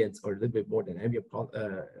ambient or a little bit more than ambient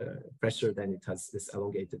pressure, then it has this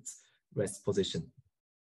elongated rest position.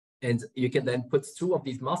 And you can then put 2 of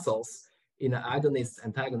these muscles in an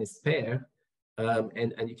agonist-antagonist pair,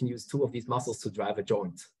 and you can use 2 of these muscles to drive a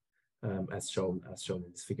joint. As shown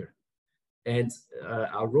in this figure. And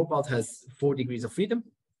our robot has 4 degrees of freedom,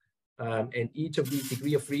 and each of these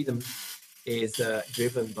degrees of freedom is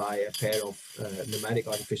driven by a pair of pneumatic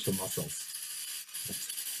artificial muscles.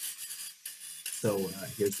 So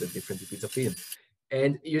here's the different degrees of freedom.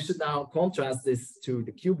 And you should now contrast this to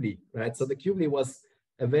the Cubely, right? So the Cubely was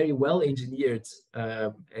a very well-engineered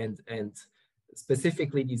and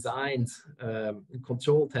specifically designed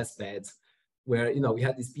control test bed, where we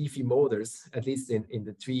had these beefy motors. At least in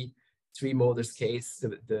the three motors case,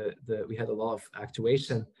 we had a lot of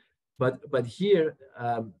actuation. But here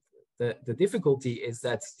the difficulty is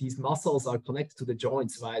that these muscles are connected to the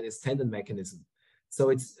joints via this tendon mechanism. So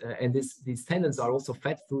it's these tendons are also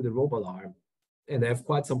fed through the robot arm, and they have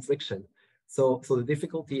quite some friction. So the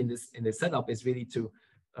difficulty in this setup is really to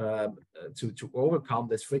overcome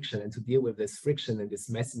this friction and to deal with this friction and this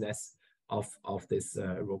messiness of this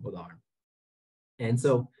robot arm. And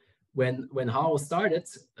so when Hao started,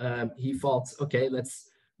 he thought, okay, let's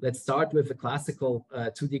start with a classical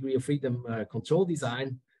 2 degree of freedom control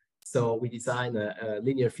design. So we design a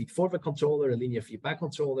linear feed-forward controller, a linear feedback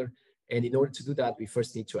controller. And in order to do that, we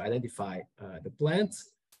first need to identify the plant,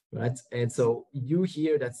 right? And so U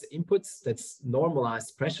here, that's inputs, that's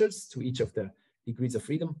normalized pressures to each of the degrees of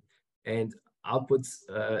freedom. And outputs,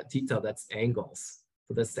 theta, that's angles.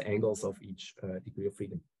 So that's the angles of each degree of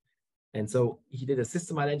freedom. And so he did a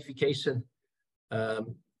system identification,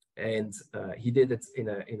 and he did it in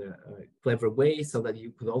a clever way so that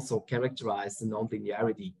you could also characterize the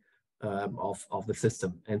nonlinearity of the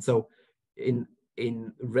system. And so in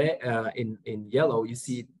yellow, you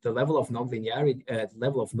see the level of nonlinearity,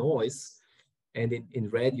 level of noise, and in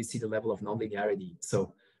red, you see the level of nonlinearity.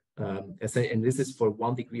 So, and this is for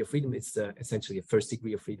 1 degree of freedom. It's essentially a first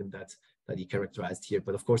degree of freedom that he characterized here.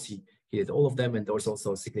 But of course, he did all of them, and there's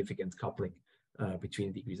also a significant coupling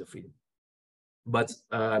between degrees of freedom. But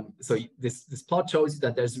so this plot shows you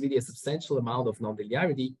that there's really a substantial amount of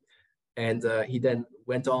nonlinearity, and he then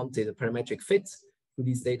went on to the parametric fit to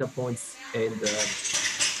these data points and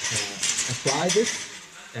applied it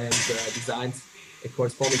and designed a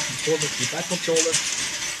corresponding feedback controller.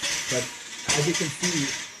 But as you can see,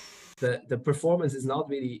 the performance is not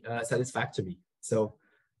really satisfactory. So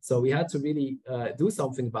we had to really do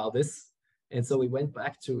something about this. And so we went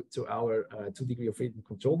back to our 2 degree of freedom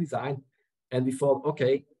control design, and we thought,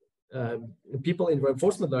 okay, people in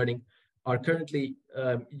reinforcement learning are currently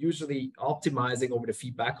usually optimizing over the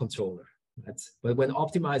feedback controller. But when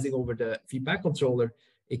optimizing over the feedback controller,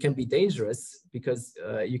 it can be dangerous because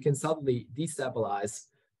you can suddenly destabilize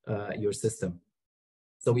your system.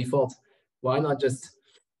 So we thought, why not just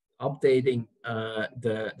updating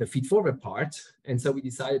the feedforward part? And so we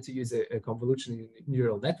decided to use a convolutional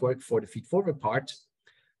neural network for the feedforward part,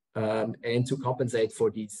 and to compensate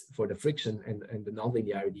for the friction and the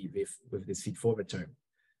nonlinearity with this feedforward term.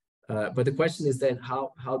 But the question is then,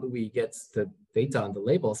 how do we get the data and the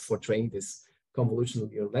labels for training this convolutional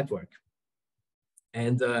neural network?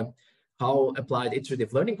 And how applied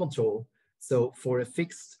iterative learning control. So for a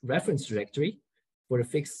fixed reference trajectory, for a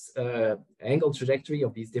fixed angle trajectory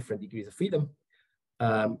of these different degrees of freedom,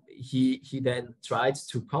 he then tried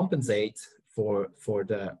to compensate for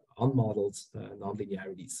the unmodeled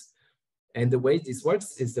nonlinearities. And the way this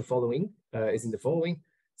works is the following,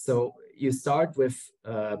 So you start with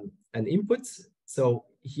an input. So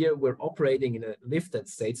here we're operating in a lifted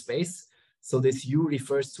state space. So this U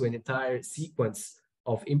refers to an entire sequence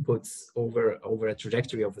of inputs over a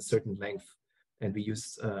trajectory of a certain length. And we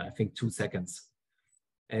use, I think, 2 seconds.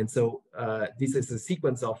 And so this is a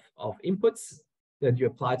sequence of inputs that you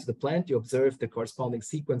apply to the plant. You observe the corresponding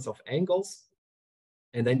sequence of angles,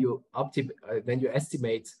 and then you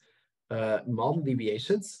estimate model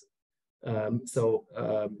deviations.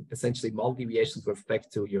 Essentially model deviations with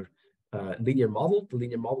respect to your linear model, the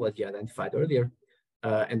linear model that you identified earlier.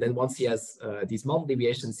 And then once he has these model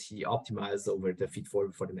deviations, he optimizes over the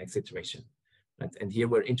feedforward for the next iteration. Right? And here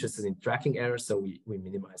we're interested in tracking error, so we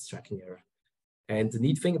minimize tracking error. And the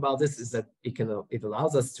neat thing about this is that it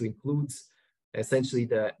allows us to include essentially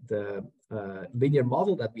the linear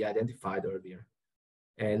model that we identified earlier.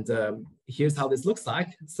 And here's how this looks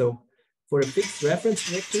like. So for a fixed reference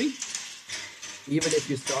trajectory, even if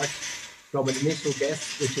you start from an initial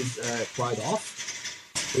guess, which is quite off,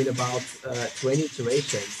 in about 20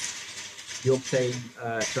 iterations, you obtain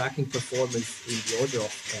tracking performance in the order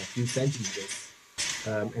of a few centimeters.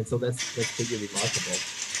 And so that's pretty remarkable.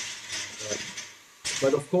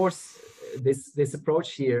 But of course, this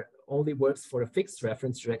approach here only works for a fixed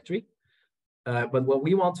reference trajectory. But what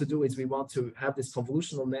we want to do is we want to have this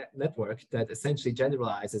convolutional network that essentially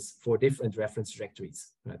generalizes for different reference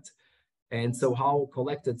trajectories. Right? And so how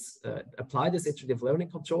collecteds apply this iterative learning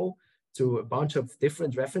control to a bunch of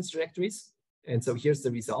different reference trajectories. And so here's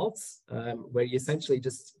the results, where you essentially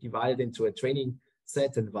just divide it into a training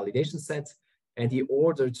set and a validation set. And he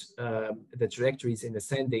ordered the trajectories in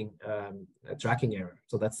ascending tracking error.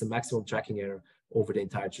 So that's the maximum tracking error over the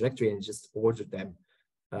entire trajectory, and just ordered them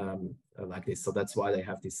like this. So that's why they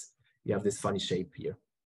have this, you have this funny shape here.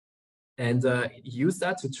 And he used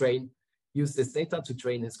that to use this data to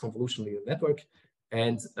train his convolutional neural network.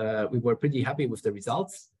 And we were pretty happy with the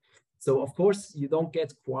results. So of course, you don't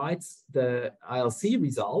get quite the ILC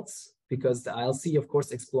results, because the ILC, of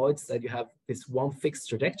course, exploits that you have this one fixed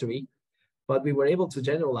trajectory. But we were able to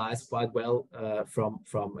generalize quite well from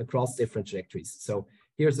across different trajectories. So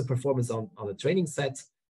here's the performance on a training set,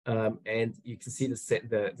 and you can see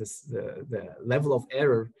the level of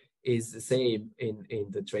error is the same in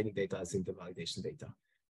the training data as in the validation data.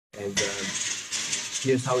 And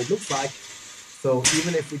here's how it looks like. So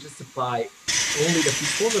even if we just apply only the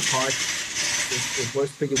feedforward part, it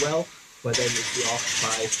works pretty well. But then if we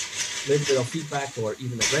apply a little bit of feedback or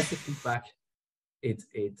even aggressive feedback,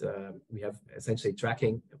 we have essentially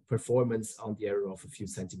tracking performance on the error of a few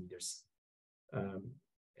centimeters.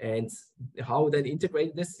 And how then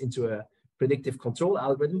integrate this into a predictive control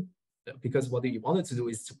algorithm? because what you wanted to do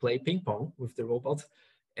is to play ping pong with the robot.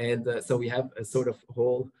 And so we have a sort of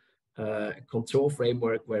whole control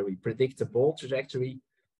framework where we predict the ball trajectory,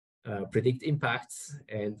 predict impacts,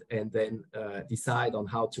 and then decide on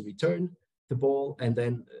how to return the ball. And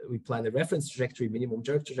then we plan a reference trajectory, minimum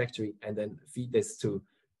jerk trajectory, and then feed this to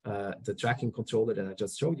the tracking controller that I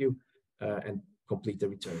just showed you and complete the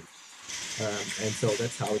return. And so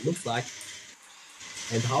that's how it looks like.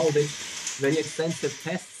 And how this very extensive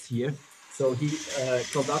tests here. So he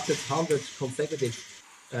conducted 100 consecutive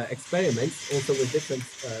experiments, also with different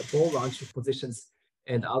ball launch positions.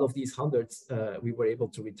 And out of these hundreds, we were able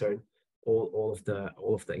to return all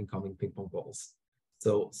of the incoming ping pong balls.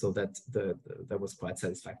 So that was quite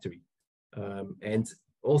satisfactory. And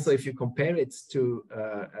also, if you compare it to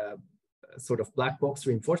a sort of black box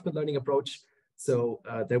reinforcement learning approach, so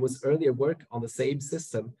there was earlier work on the same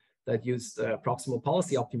system that used proximal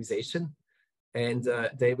policy optimization, and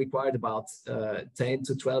they required about 10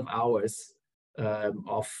 to 12 hours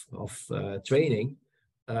of training.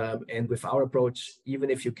 And with our approach, even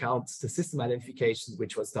if you count the system identification,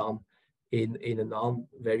 which was done in a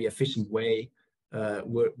non-very efficient way,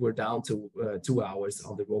 we're down to 2 hours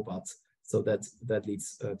on the robot. So that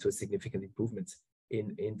leads to a significant improvement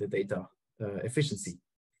in the data efficiency.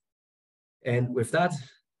 And with that,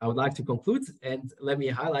 I would like to conclude, and let me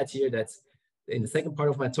highlight here that in the second part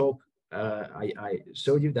of my talk, I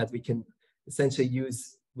showed you that we can essentially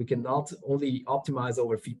we can not only optimize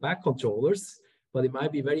over feedback controllers, but it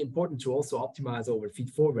might be very important to also optimize over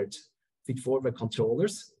feedforward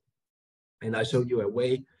controllers. And I showed you a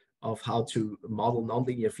way of how to model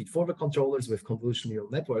nonlinear feedforward controllers with convolutional neural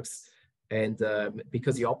networks. And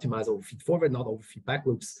because you optimize over feedforward, not over feedback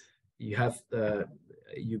loops, you have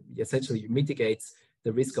you mitigate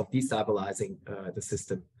the risk of destabilizing the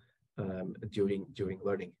system during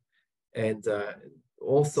learning. And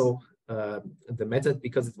also the method,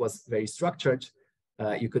 because it was very structured,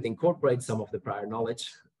 you could incorporate some of the prior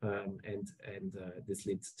knowledge, and this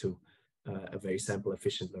leads to a very sample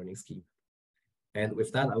efficient learning scheme. And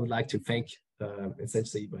with that, I would like to thank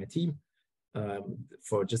essentially my team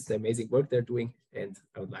for just the amazing work they're doing. And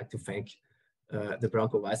I would like to thank the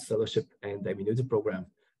Branko Weiss Fellowship and the Minute program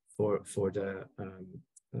for the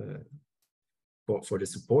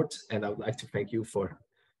support. And I would like to thank you for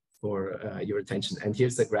your attention. And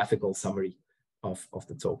here's a graphical summary of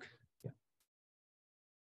the talk. Yeah.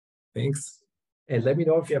 Thanks. And let me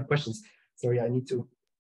know if you have questions. Sorry, I need to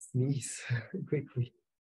sneeze quickly.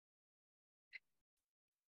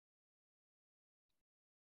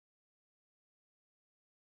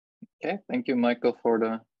 Okay, thank you, Michael, for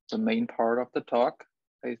the main part of the talk.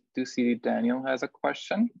 I do see Daniel has a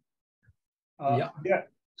question. Yeah.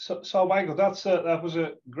 So Michael, that was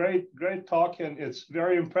a great talk, and it's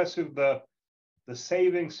very impressive the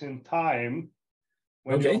savings in time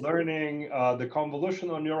when you're learning the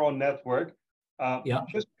convolutional neural network.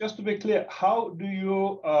 Just to be clear, how do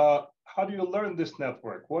you learn this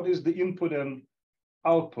network? What is the input and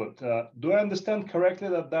output? Do I understand correctly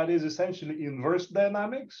that is essentially inverse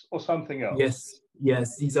dynamics or something else?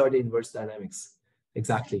 Yes, these are the inverse dynamics.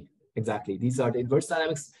 Exactly. These are the inverse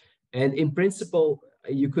dynamics, and in principle,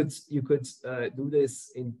 you could do this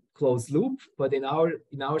in closed loop, but in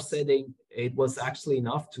our setting, it was actually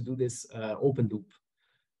enough to do this open loop.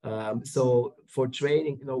 So for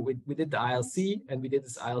training, we did the ILC, and we did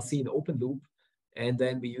this ILC in open loop, and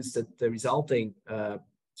then we used the resulting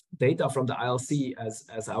data from the ILC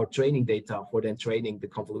as our training data for then training the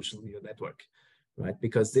convolutional neural network, right?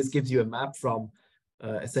 Because this gives you a map from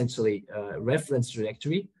essentially reference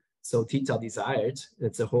trajectory. So theta desired,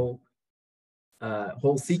 it's a whole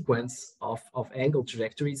sequence of angle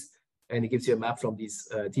trajectories, and it gives you a map from these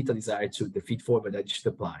theta desired to the feedforward that you should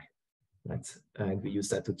apply, right? And we use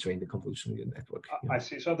that to train the convolutional neural network. I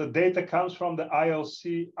see. So the data comes from the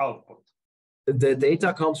ILC output. The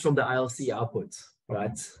data comes from the ILC output,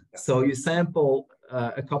 right? Yeah. So you sample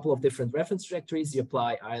a couple of different reference trajectories, you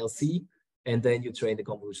apply ILC, and then you train the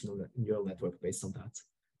convolutional neural network based on that.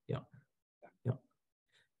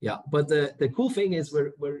 Yeah. But the cool thing is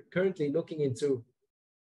we're currently looking into,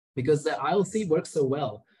 because the ILC works so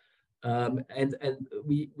well, and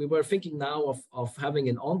we were thinking now of having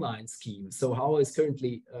an online scheme. So HAO is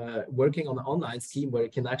currently working on an online scheme where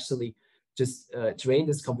it can actually just train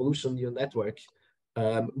this convolutional neural network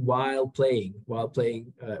while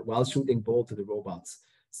shooting ball to the robots.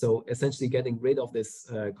 So essentially getting rid of this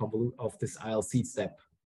this ILC step.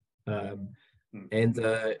 And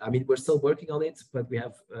I mean, we're still working on it, but we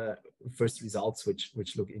have first results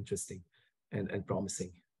which look interesting and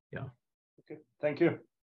promising. Yeah. Okay. Thank you.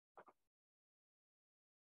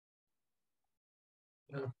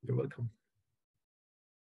 You're welcome.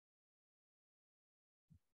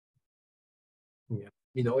 Yeah,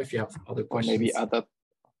 you know, if you have other questions.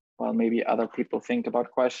 Maybe other people think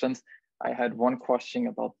about questions. I had one question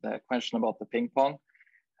about the ping pong.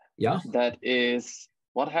 Yeah. That is,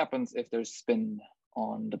 what happens if there's spin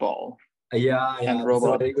on the ball? Yeah. Can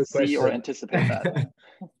robots see or anticipate that?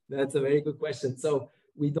 That's a very good question. So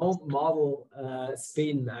we don't model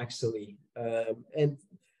spin actually, so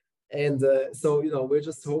you know, we're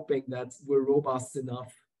just hoping that we're robust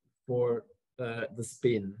enough for the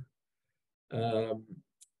spin.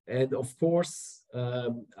 And of course,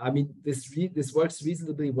 I mean, this works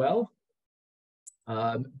reasonably well,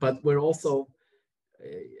 but we're also,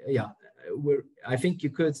 I think you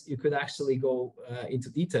could actually go into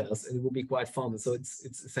details, and it will be quite fun. So it's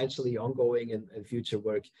essentially ongoing and future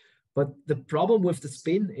work. But the problem with the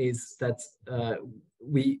spin is that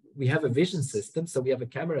we have a vision system, so we have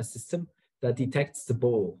a camera system that detects the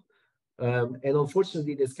ball, and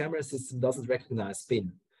unfortunately, this camera system doesn't recognize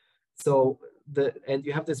spin. So and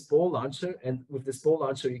you have this ball launcher, and with this ball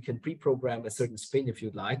launcher, you can pre-program a certain spin if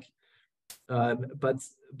you'd like. But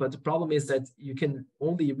the problem is that you can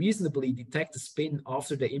only reasonably detect the spin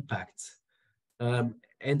after the impact, and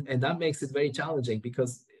that makes it very challenging,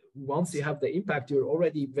 because once you have the impact, you're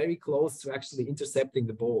already very close to actually intercepting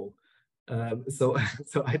the ball. So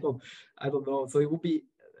I don't know. So it would be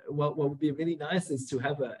what would be really nice is to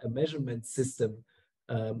have a measurement system,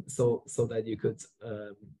 so that you could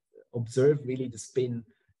observe really the spin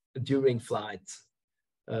during flight.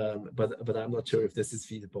 But I'm not sure if this is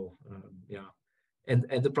feasible. Yeah,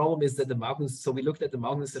 and the problem is that the Magnus. So we looked at the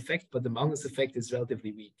Magnus effect, but the Magnus effect is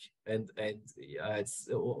relatively weak, and it's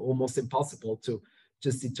almost impossible to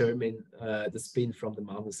just determine the spin from the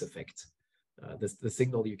Magnus effect. The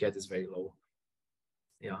signal you get is very low.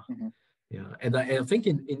 Yeah, yeah, and I think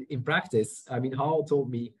in practice, I mean, Hao told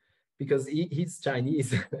me, because he's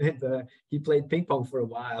Chinese and he played ping pong for a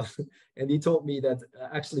while, and he told me that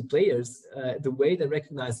actually players, the way they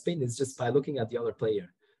recognize spin is just by looking at the other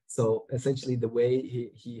player. So essentially, the way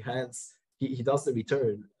he does the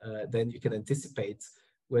return, then you can anticipate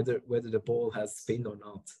whether the ball has spin or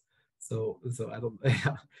not. So I don't,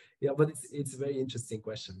 yeah, but it's a very interesting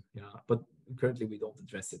question. Yeah, but currently we don't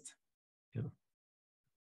address it. Yeah.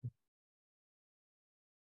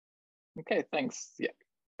 Okay, thanks. Yeah.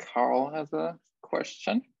 Carl has a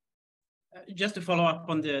question. Just to follow up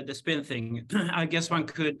on the spin thing, I guess one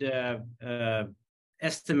could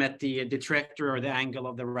estimate the trajectory or the angle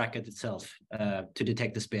of the racket itself to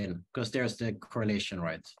detect the spin, because there's the correlation,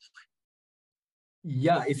 right?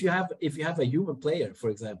 Yeah, if you have a human player, for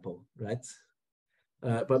example, right?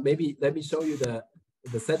 But maybe let me show you the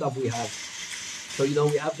setup we have. So you know,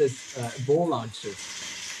 we have this ball launcher.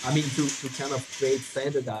 I mean, to kind of create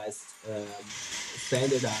standardized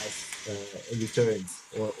returns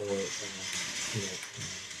or you know,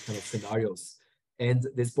 kind of scenarios. And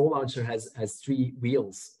this ball launcher has 3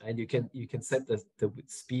 wheels, and you can set the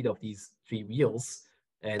speed of these 3 wheels,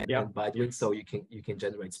 and by doing so you can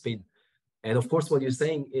generate spin. And of course, what you're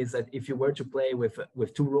saying is that if you were to play with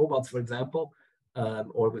 2 robots, for example,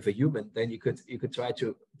 or with a human, then you could try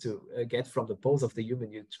to get from the pose of the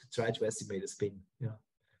human, you try to estimate the spin. Yeah.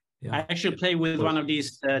 Yeah. I actually played with one of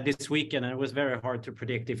these this weekend, and it was very hard to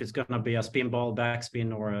predict if it's going to be a spin ball,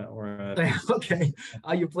 backspin, or a... Okay.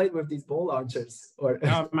 You played with these ball launchers, or?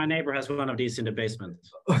 No, my neighbor has one of these in the basement.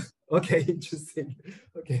 Okay, interesting.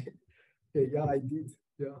 Okay. Yeah, I did.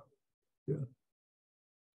 Yeah. Yeah.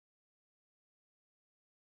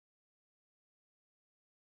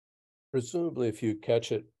 Presumably, if you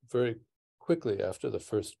catch it very quickly after the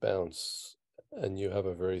first bounce, and you have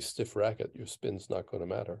a very stiff racket, your spin's not going to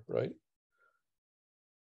matter, right?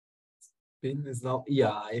 Spin is not,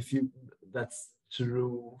 yeah, that's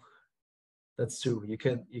true. That's true. You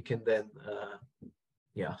can then,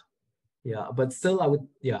 yeah. But still, I would,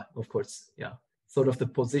 yeah, of course, yeah. Sort of the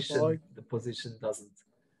position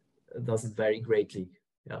doesn't vary greatly.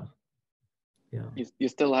 Yeah. Yeah. You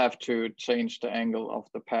still have to change the angle of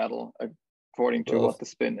the paddle according to what the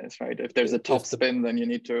spin is, right? If there's a top spin, then you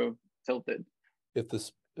need to tilt it. If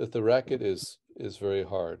the racket is very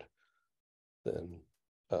hard, then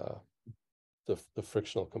the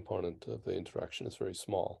frictional component of the interaction is very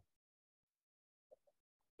small.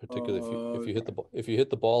 Particularly if you hit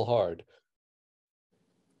the ball hard,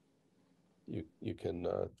 you can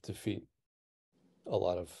defeat a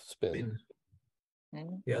lot of spin.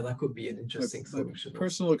 Yeah, that could be an interesting solution.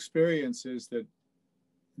 Personal experience is that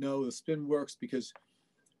no, the spin works because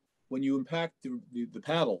when you impact the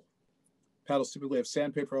paddles typically have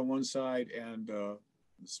sandpaper on one side and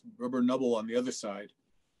rubber nubble on the other side.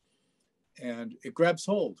 and it grabs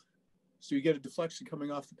hold. So you get a deflection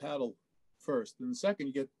coming off the paddle first. Then the second,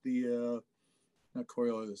 you get the, not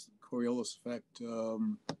Coriolis effect,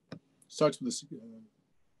 starts with this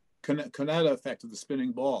Canada effect of the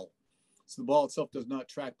spinning ball. So the ball itself does not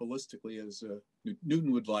track ballistically as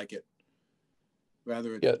Newton would like it.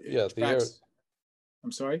 Rather, it tracks.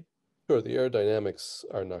 I'm sorry? Sure, the aerodynamics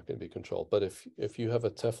are not going to be controlled. But if you have a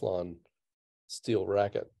Teflon steel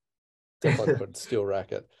racket, steel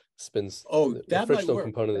racket spins, the frictional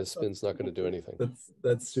component of the spin's not going to do anything.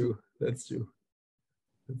 That's true. That's true.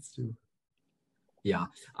 That's true. Yeah,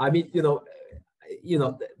 I mean,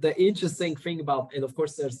 the interesting thing about, and of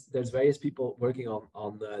course there's various people working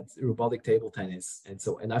on robotic table tennis,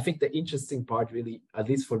 and I think the interesting part really, at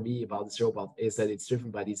least for me, about this robot is that it's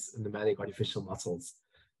driven by these pneumatic artificial muscles,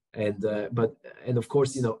 and of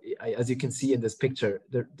course, as you can see in this picture,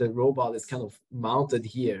 the robot is kind of mounted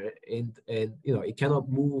here, and it cannot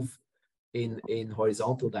move in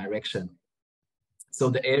horizontal direction,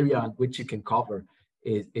 so the area in which you can cover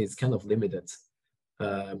is kind of limited.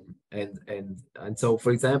 And so,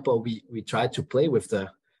 for example, we tried to play with the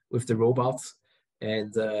robots,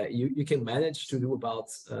 and you can manage to do about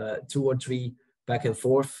 2 or 3 back and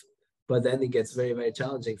forth, but then it gets very, very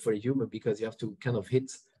challenging for a human because you have to kind of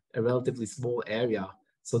hit a relatively small area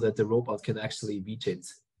so that the robot can actually reach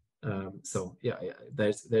it. So yeah,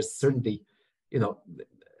 there's certainly,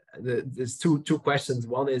 there's two questions.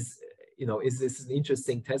 One is, is this an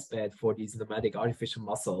interesting test bed for these pneumatic artificial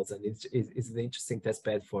muscles, and is an interesting test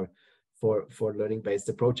bed for learning-based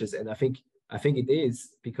approaches? And I think it is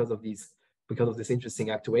because of this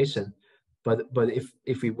interesting actuation. But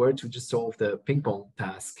if we were to just solve the ping-pong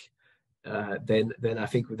task, then I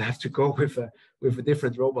think we'd have to go with a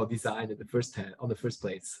different robot design in the first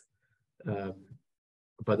place.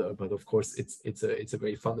 But of course it's a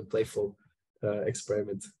very fun and playful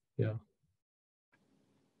experiment. Yeah.